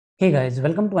Hey guys,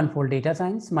 welcome to Unfold Data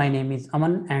Science. My name is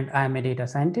Aman and I am a data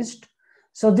scientist.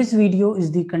 So this video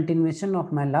is the continuation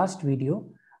of my last video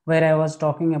where I was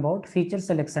talking about feature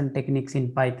selection techniques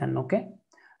in Python. Okay.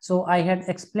 So I had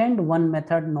explained one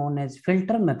method known as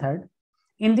filter method.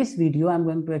 In this video, I'm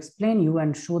going to explain you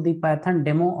and show the Python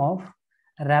demo of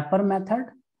wrapper method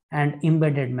and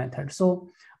embedded method. So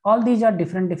all these are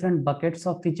different buckets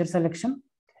of feature selection.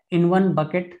 In one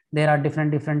bucket, there are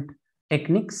different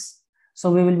techniques. So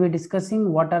we will be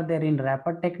discussing what are there in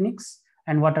wrapper techniques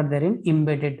and what are there in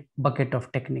embedded bucket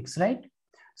of techniques, right?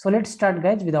 So let's start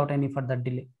guys without any further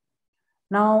delay.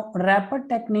 Now wrapper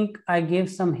technique, I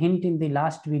gave some hint in the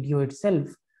last video itself.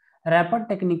 Wrapper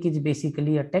technique is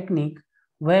basically a technique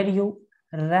where you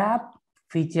wrap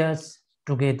features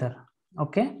together,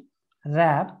 okay?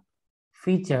 Wrap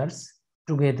features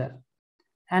together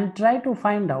and try to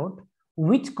find out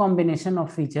which combination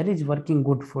of feature is working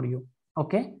good for you,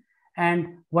 okay?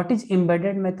 And what is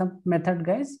embedded method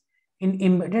guys? In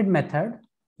embedded method,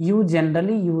 you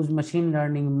generally use machine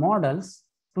learning models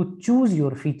to choose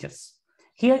your features.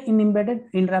 Here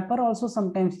in wrapper also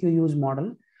sometimes you use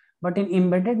model, but in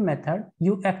embedded method,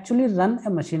 you actually run a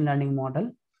machine learning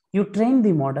model, you train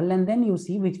the model and then you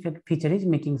see which feature is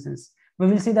making sense. We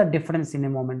will see the difference in a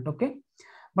moment, okay?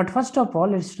 But first of all,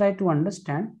 let's try to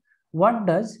understand what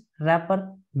does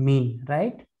wrapper mean,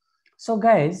 right? So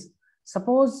guys,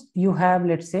 suppose you have,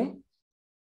 let's say,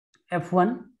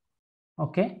 F1,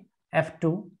 okay,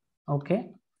 F2,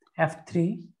 okay,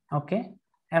 F3, okay,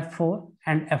 F4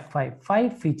 and F5,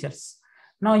 5 features.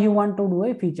 Now you want to do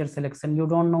a feature selection. You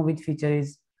don't know which feature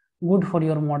is good for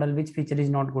your model, which feature is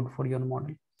not good for your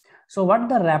model. So what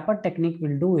the wrapper technique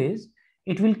will do is,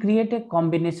 it will create a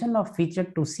combination of feature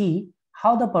to see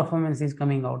how the performance is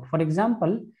coming out. For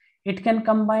example, it can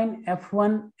combine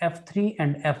F1, F3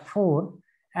 and F4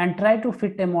 and try to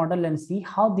fit a model and see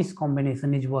how this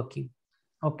combination is working,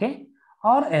 okay?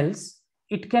 Or else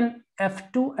it can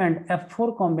F2 and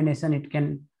F4 combination, it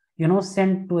can,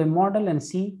 send to a model and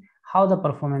see how the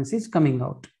performance is coming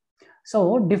out.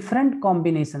 So different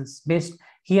combinations based,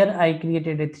 here I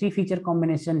created a 3 feature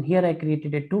combination, here I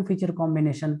created a 2 feature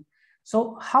combination.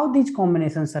 So how these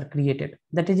combinations are created,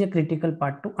 that is a critical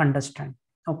part to understand,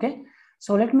 okay?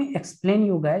 So let me explain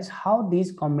you guys how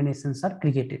these combinations are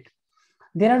created.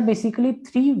 There are basically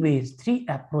 3 ways, 3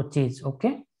 approaches,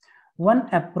 okay? One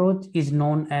approach is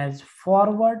known as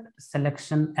forward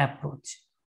selection approach,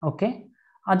 okay?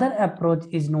 Other approach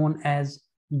is known as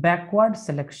backward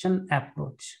selection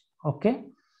approach, okay?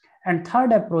 And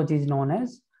third approach is known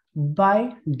as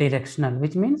bidirectional,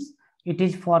 which means it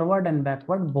is forward and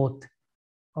backward both,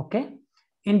 okay?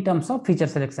 In terms of feature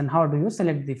selection, how do you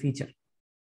select the feature?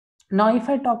 Now, if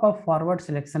I talk of forward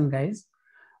selection, guys,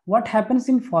 what happens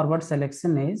in forward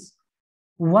selection is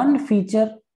one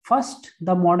feature, first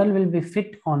the model will be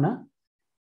fit on a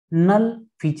null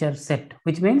feature set,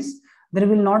 which means there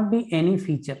will not be any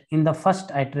feature in the first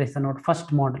iteration or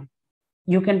first model.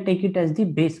 You can take it as the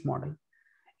base model.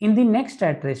 In the next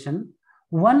iteration,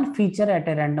 one feature at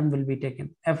a random will be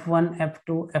taken. F1,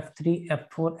 F2, F3,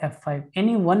 F4, F5,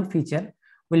 any one feature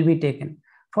will be taken.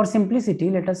 For simplicity,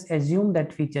 let us assume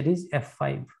that feature is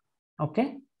F5,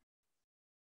 okay?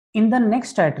 In the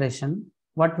next iteration,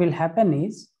 what will happen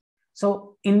is,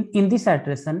 so in this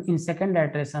iteration, in second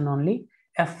iteration only,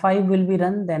 F5 will be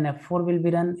run, then F4 will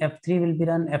be run, F3 will be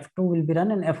run, F2 will be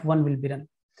run, and F1 will be run.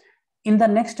 In the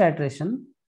next iteration,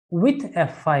 with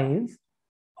F5,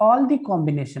 all the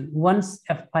combination, once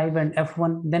F5 and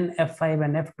F1, then F5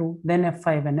 and F2, then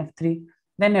F5 and F3,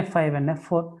 then F5 and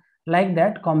F4, like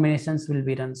that combinations will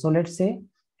be run. So let's say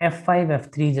F5,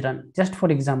 F3 is run, just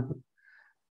for example.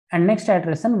 And next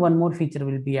iteration, one more feature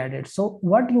will be added. So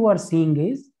what you are seeing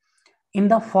is, in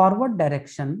the forward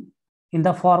direction,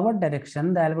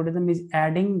 the algorithm is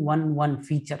adding one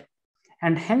feature.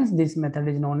 And hence this method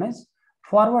is known as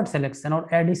forward selection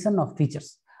or addition of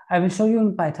features. I will show you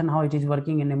in Python how it is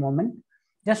working in a moment.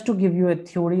 Just to give you a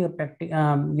theory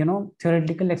or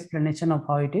theoretical explanation of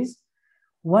how it is.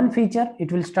 One feature,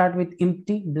 it will start with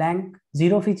empty, blank,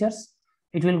 0 features.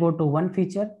 It will go to 1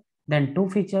 feature, then 2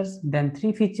 features, then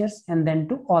 3 features, and then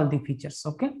to all the features,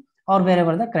 okay? Or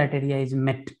wherever the criteria is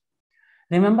met.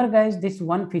 Remember guys, this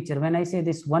one feature, when I say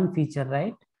this one feature,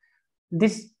 right?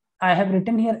 This, I have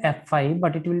written here F5,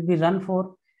 but it will be run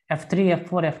for F3,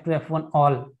 F4, F2, F1,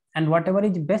 all. And whatever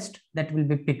is best, that will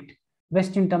be picked.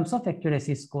 Best in terms of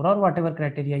accuracy score or whatever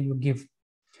criteria you give.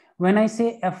 When I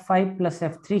say F5 plus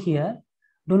F3 here,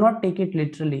 do not take it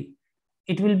literally.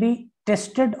 It will be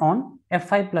tested on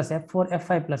F5 plus F4,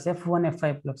 F5 plus F1,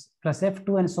 F5 plus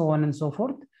F2, and so on and so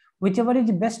forth. Whichever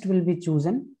is best will be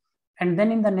chosen. And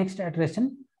then in the next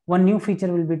iteration, one new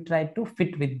feature will be tried to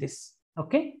fit with this.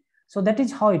 Okay, so that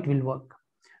is how it will work.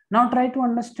 Now try to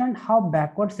understand how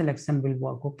backward selection will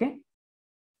work. Okay,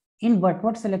 in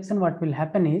backward selection, what will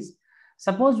happen is,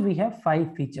 suppose we have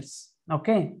 5 features.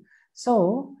 Okay,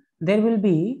 so there will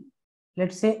be,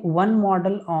 let's say, one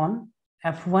model on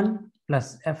F1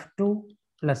 plus F2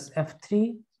 plus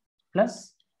F3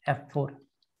 plus F4.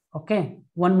 Okay,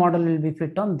 one model will be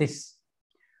fit on this.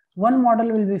 One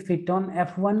model will be fit on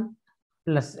F1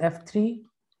 plus F3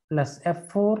 plus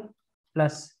F4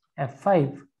 plus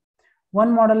F5.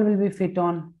 One model will be fit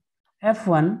on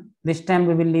F1, this time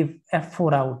we will leave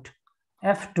F4 out,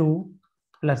 F2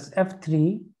 plus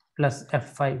F3 plus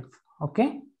F5,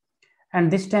 okay?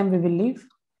 And this time we will leave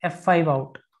F5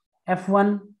 out,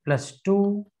 F1 plus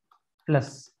 2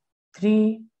 plus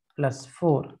 3 plus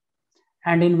 4.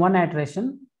 And in one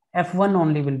iteration, F1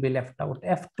 only will be left out,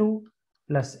 F2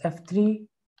 plus F3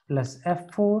 plus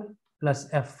F4 plus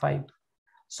F5.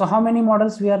 So how many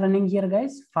models we are running here,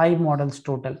 guys? 5 models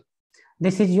total.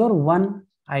 This is your one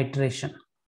iteration,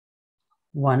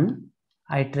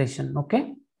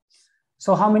 okay?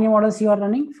 So how many models you are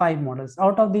running? 5 models.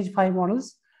 Out of these 5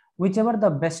 models, whichever the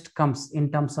best comes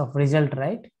in terms of result,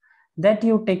 right, that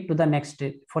you take to the next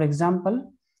stage. For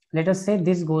example, let us say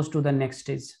this goes to the next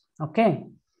stage, okay?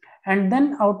 And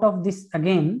then out of this,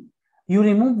 again, you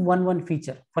remove one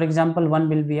feature. For example, one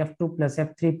will be F2 plus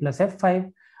F3 plus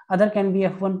F5, other can be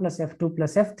F1 plus F2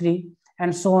 plus F3,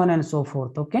 and so on and so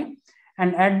forth, okay?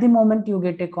 And at the moment you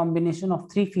get a combination of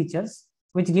 3 features,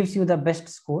 which gives you the best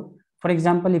score. For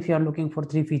example, if you are looking for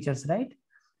 3 features, right,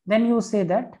 then you say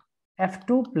that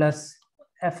F2 plus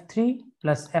F3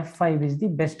 plus F5 is the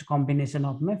best combination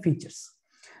of my features.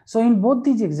 So in both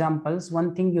these examples,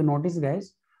 one thing you notice,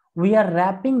 guys, we are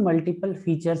wrapping multiple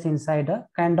features inside a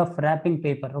kind of wrapping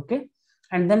paper, okay,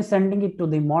 and then sending it to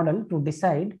the model to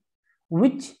decide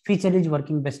which feature is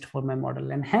working best for my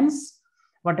model. And hence,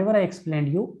 whatever I explained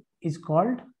you is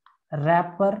called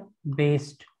wrapper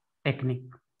based technique,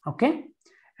 okay?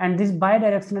 And this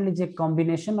bidirectional is a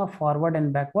combination of forward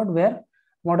and backward, where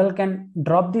model can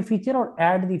drop the feature or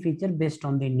add the feature based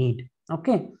on the need,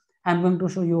 okay? I'm going to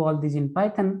show you all these in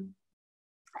Python.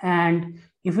 And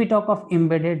if we talk of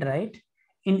embedded, right,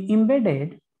 in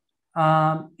embedded,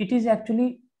 it is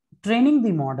actually training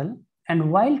the model,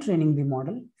 and while training the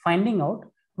model, finding out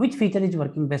which feature is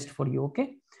working best for you,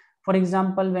 okay? For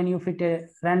example, when you fit a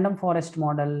random forest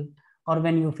model, or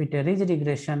when you fit a ridge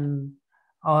regression,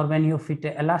 or when you fit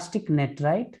an elastic net,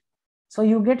 right? So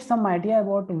you get some idea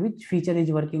about which feature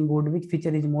is working good, which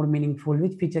feature is more meaningful,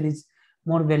 which feature is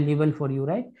more valuable for you,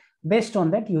 right? Based on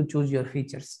that, you choose your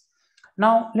features.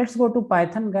 Now let's go to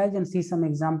Python, guys, and see some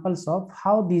examples of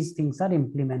how these things are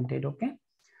implemented, okay?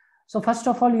 So first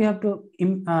of all, you have to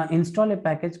install a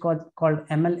package called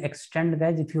ML Extend,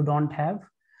 guys. If you don't have,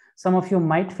 some of you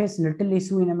might face little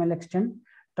issue in ML Extend.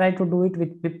 Try to do it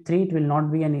with pip3, it will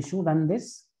not be an issue. Run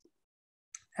this.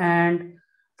 And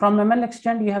from ML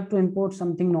Extend, you have to import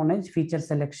something known as feature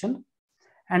selection.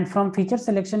 And from feature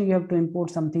selection, you have to import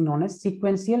something known as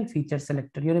sequential feature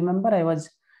selector. You remember I was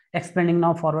explaining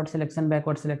now forward selection,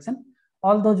 backward selection.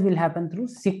 All those will happen through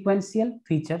sequential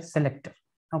feature selector,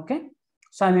 okay?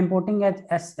 So I'm importing as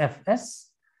SFS,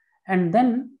 and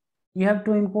then you have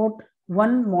to import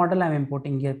one model. I'm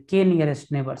importing here, k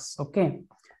nearest neighbors, okay?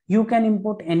 You can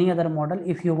import any other model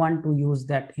if you want to use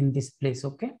that in this place,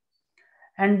 okay?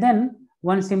 And then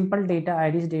one simple data,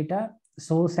 IDs data,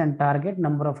 source and target,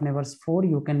 number of neighbors 4,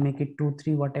 you can make it 2,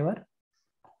 3, whatever.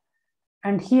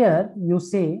 And here you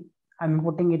say, I'm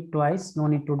importing it twice, no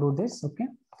need to do this, okay?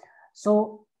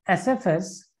 So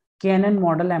SFS, KNN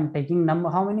model, I'm taking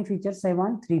number, how many features I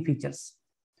want? 3 features.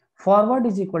 Forward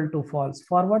is equal to false.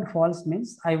 Forward false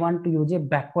means I want to use a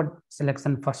backward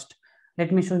selection first.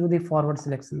 Let me show you the forward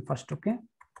selection first, okay?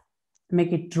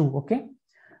 Make it true, okay?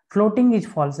 Floating is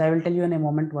false. I will tell you in a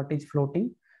moment what is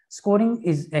floating. Scoring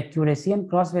is accuracy, and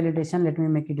cross validation, let me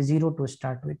make it 0 to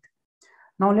start with.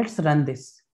 Now let's run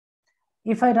this.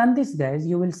 If I run this, guys,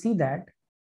 you will see that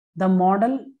the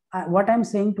model, what I'm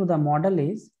saying to the model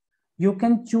is, you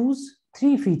can choose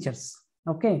 3 features,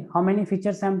 okay? How many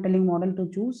features I'm telling model to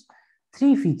choose?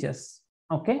 3 features,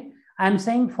 okay? I'm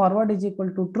saying forward is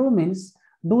equal to true means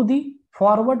do the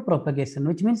forward propagation,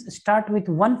 which means start with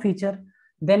 1 feature,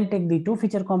 then take the 2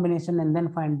 feature combination, and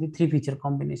then find the 3 feature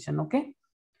combination, okay?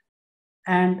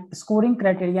 And scoring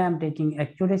criteria, I'm taking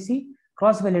accuracy.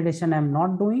 Cross validation, I'm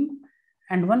not doing.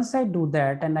 And once I do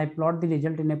that and I plot the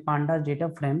result in a pandas data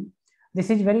frame,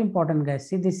 this is very important, guys.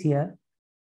 See this here.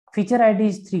 Feature ID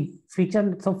is 3.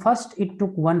 Feature. So first it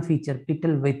took 1 feature,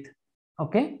 pixel width.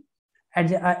 Okay.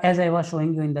 as I was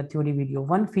showing you in the theory video.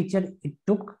 One feature it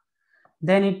took,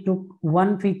 then it took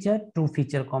one feature, two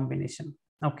feature combination.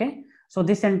 Okay, so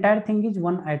this entire thing is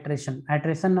one iteration.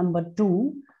 Iteration number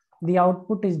 2, the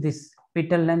output is this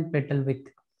petal length, petal width.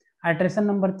 Iteration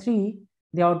number 3,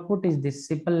 the output is this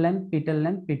sepal length,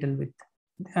 petal width,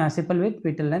 sepal width,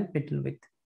 petal length, petal width.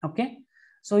 Okay,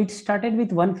 so it started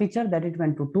with one feature, that it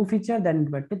went to two feature, then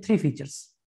it went to three features,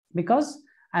 because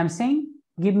I'm saying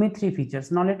give me three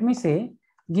features. Now let me say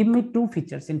give me two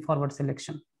features in forward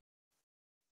selection.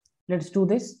 Let's do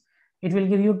this. It will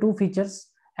give you two features,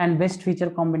 and best feature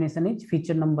combination is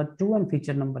feature number 2 and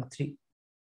feature number 3.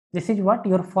 This is what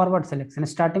your forward selection,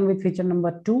 starting with feature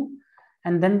number 2,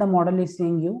 and then the model is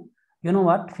saying you know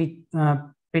what,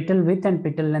 petal width and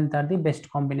petal length are the best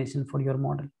combination for your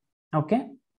model. Okay,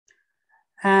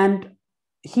 and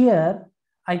here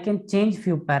I can change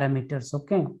few parameters.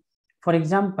 Okay, for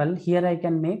example, here I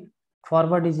can make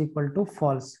forward is equal to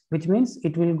false, which means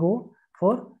it will go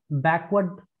for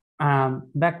backward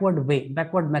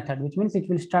method, which means it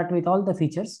will start with all the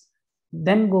features,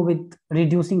 then go with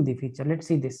reducing the feature. Let's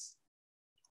see this.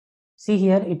 See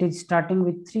here, it is starting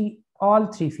with all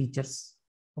three features.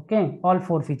 Okay, all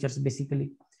four features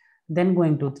basically, then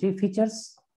going to three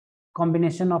features,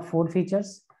 combination of four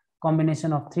features,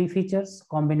 combination of three features,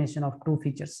 combination of two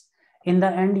features. In the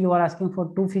end, you are asking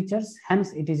for two features,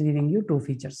 hence it is giving you two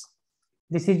features.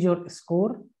 This is your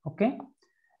score. Okay,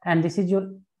 and this is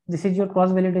your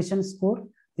cross validation score.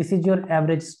 This is your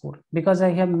average score, because I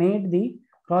have made the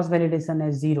cross validation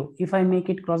as 0. If I make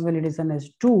it cross validation as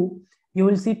 2, you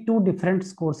will see two different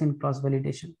scores in cross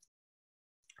validation.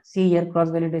 See here, cross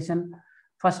validation,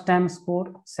 first time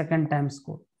score, second time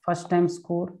score, first time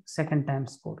score, second time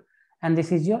score, and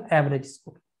this is your average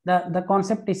score. The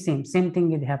concept is same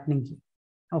thing is happening here.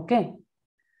 Okay,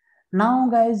 now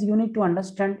guys, you need to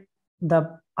understand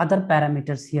the other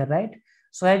parameters here, right?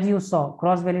 So as you saw,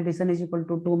 cross validation is equal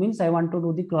to 2 means I want to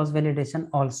do the cross validation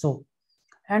also.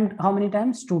 And how many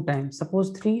times? 2 times. Suppose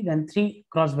 3, then 3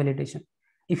 cross validation.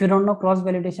 If you don't know cross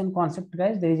validation concept,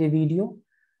 guys, there is a video.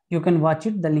 You can watch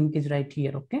it. The link is right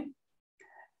here. Okay.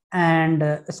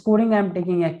 And scoring, I'm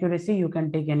taking accuracy. You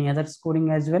can take any other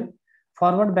scoring as well.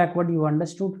 Forward, backward, you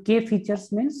understood. K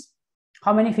features means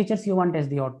how many features you want as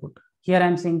the output. Here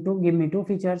I'm saying 2, give me 2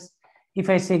 features. If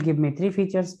I say give me 3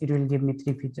 features, it will give me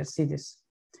 3 features. See this.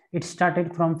 It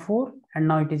started from 4 and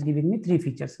now it is giving me 3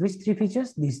 features. Which 3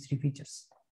 features? These 3 features.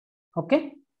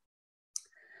 Okay.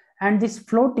 And this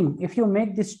floating, if you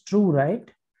make this true, right,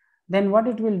 then what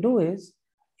it will do is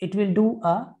it will do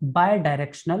a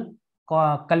bidirectional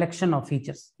collection of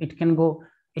features. It can go,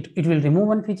 it will remove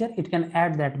one feature, it can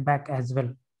add that back as well.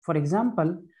 For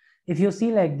example, if you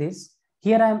see like this,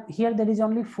 here there is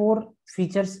only 4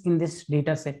 features in this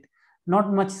data set.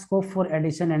 Not much scope for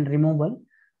addition and removal.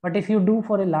 But if you do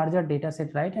for a larger data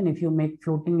set, right, and if you make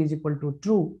floating is equal to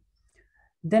true,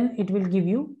 then it will give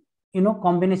you,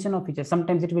 combination of features.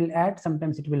 Sometimes it will add,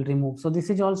 sometimes it will remove. So this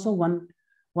is also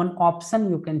one option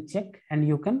you can check and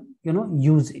you can,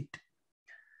 use it.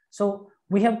 So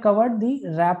we have covered the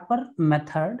wrapper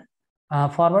method,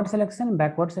 forward selection,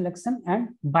 backward selection, and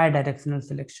bidirectional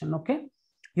selection. Okay.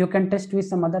 You can test with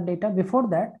some other data. Before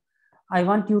that, I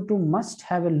want you to must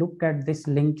have a look at this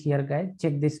link here, guys.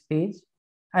 Check this page.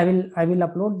 I will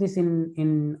upload this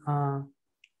in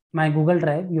my Google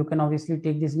Drive. You can obviously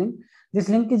take this link. This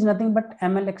link is nothing but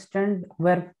ML extend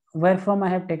where from I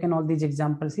have taken all these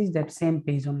examples is that same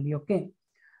page only. Okay.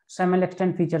 So ML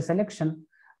extend feature selection.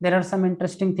 There are some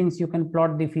interesting things. You can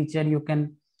plot the feature. You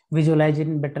can visualize it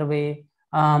in better way.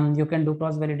 You can do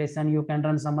cross validation. You can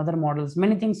run some other models.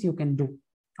 Many things you can do.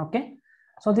 Okay.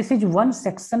 So this is one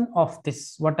section of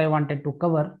this, what I wanted to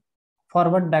cover,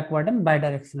 forward, backward, and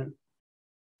bidirectional.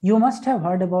 You must have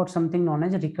heard about something known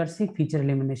as recursive feature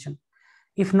elimination.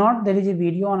 If not, there is a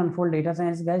video on Unfold Data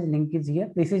Science, guys. Link is here.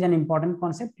 This is an important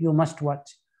concept you must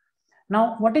watch.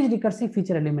 Now, what is recursive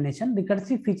feature elimination?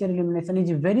 Recursive feature elimination is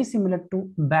very similar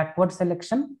to backward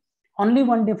selection. Only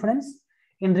one difference: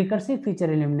 in recursive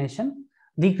feature elimination,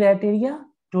 the criteria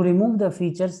to remove the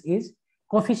features is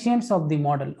coefficients of the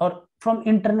model, or from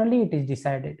internally it is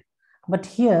decided. But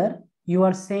here you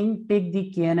are saying take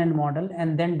the KNN model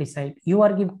and then decide. You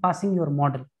are passing your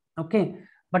model. Okay.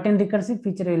 But in recursive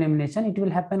feature elimination, it will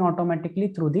happen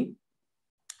automatically through the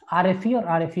RFE or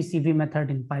rfecv method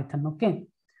in Python. Okay.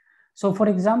 So for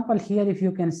example, here if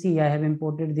you can see, I have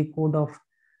imported the code of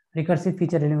recursive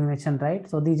feature elimination, right?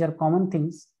 So these are common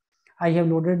things. I have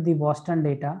loaded the Boston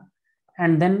data,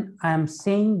 and then I am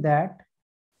saying that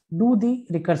do the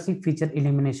recursive feature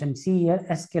elimination. See here,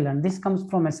 sklearn. This comes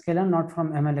from sklearn, not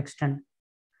from ML extend.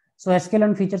 So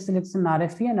SQL feature selection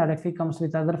RFE, and RFE comes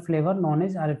with other flavor known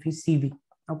as rfecv.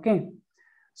 Okay.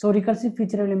 So recursive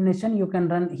feature elimination, you can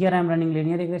run here. I'm running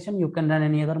linear regression. You can run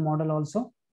any other model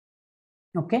also.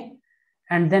 Okay.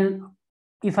 And then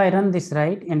if I run this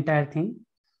right entire thing,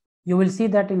 you will see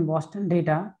that in Boston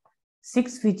data,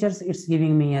 6 features it's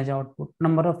giving me as output.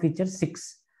 Number of features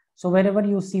 6. So wherever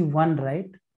you see 1,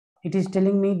 right, it is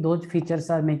telling me those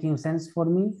features are making sense for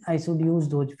me. I should use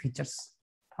those features.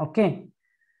 Okay.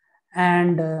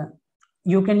 And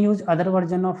you can use other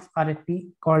version of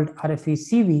RFP called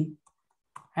rfecv,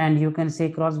 and you can say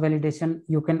cross validation.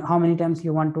 You can, how many times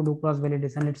you want to do cross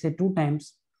validation, let's say 2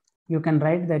 times. You can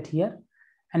write that here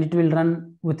and it will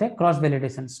run with a cross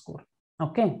validation score.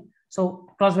 Okay. So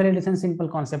cross validation, simple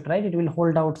concept, right? It will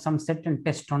hold out some set and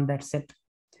test on that set.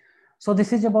 So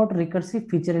this is about recursive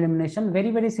feature elimination,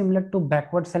 very, very similar to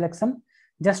backward selection,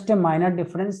 just a minor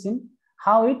difference in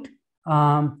how it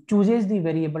chooses the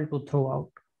variable to throw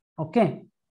out. Okay.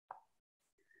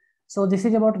 So this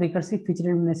is about recursive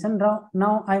feature elimination.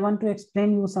 Now I want to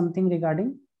explain you something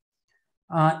regarding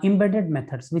embedded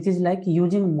methods, which is like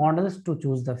using models to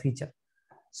choose the feature.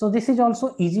 So this is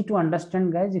also easy to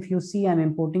understand, guys. If you see, I'm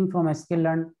importing from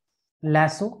sklearn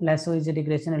lasso. Lasso is a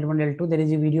regression L1, L2. There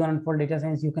is a video on Unfold Data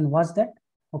Science. You can watch that.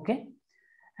 Okay.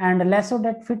 And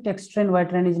lasso.fit xtrain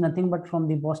ytrain is nothing but from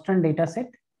the Boston data set.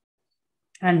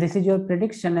 And this is your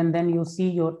prediction. And then you see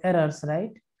your errors,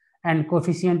 right? And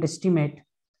coefficient estimate.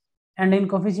 And in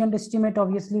coefficient estimate,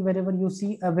 obviously, wherever you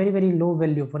see a very, very low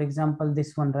value, for example,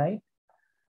 this one, right?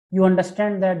 You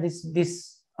understand that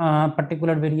this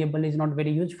particular variable is not very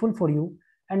useful for you,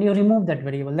 and you remove that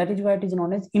variable. That is why it is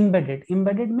known as embedded.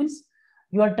 Embedded means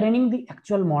you are training the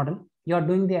actual model, you are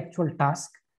doing the actual task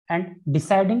and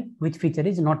deciding which feature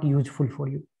is not useful for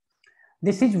you.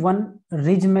 This is one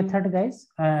ridge method, guys,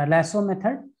 lasso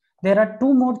method. There are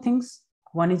 2 more things.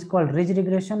 One is called ridge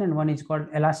regression and one is called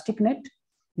elastic net.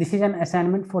 This is an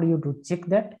assignment for you to check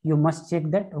that. You must check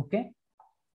that. Okay.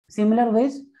 Similar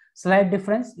ways, slight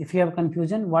difference. If you have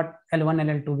confusion, what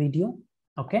L1, L2 video.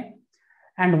 Okay.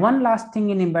 And one last thing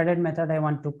in embedded method I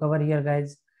want to cover here,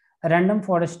 guys. A random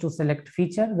forest to select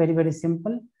feature. Very, very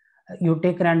simple. You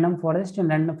take random forest and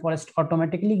random forest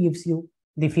automatically gives you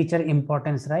the feature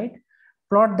importance, right?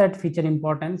 Plot that feature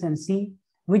importance and see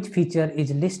which feature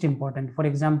is least important. For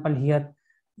example, here,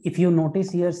 if you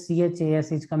notice here,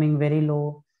 CHAS is coming very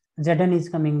low, ZN is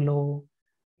coming low,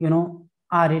 you know,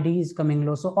 RAD is coming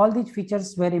low. So all these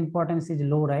features where importance is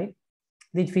low, right?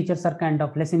 These features are kind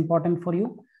of less important for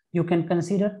you. You can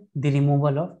consider the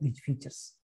removal of these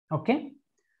features. Okay.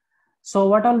 So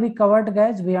what all we covered,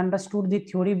 guys? We understood the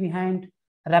theory behind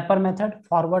wrapper method,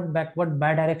 forward, backward,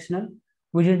 bidirectional.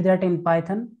 We did that in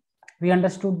Python. We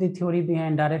understood the theory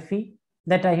behind RFE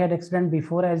that I had explained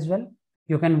before as well.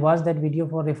 You can watch that video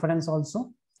for reference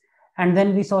also. And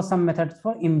then we saw some methods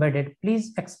for embedded.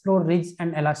 Please explore ridge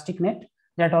and elastic net.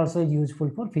 That also is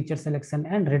useful for feature selection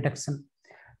and reduction.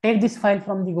 Take this file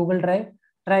from the Google Drive.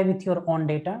 Try with your own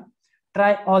data.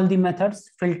 Try all the methods,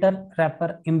 filter,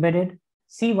 wrapper, embedded.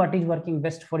 See what is working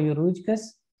best for your use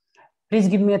case. Please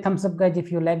give me a thumbs up, guys,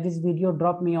 if you like this video.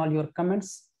 Drop me all your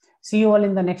comments. See you all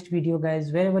in the next video,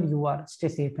 guys. Wherever you are, stay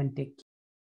safe and take care.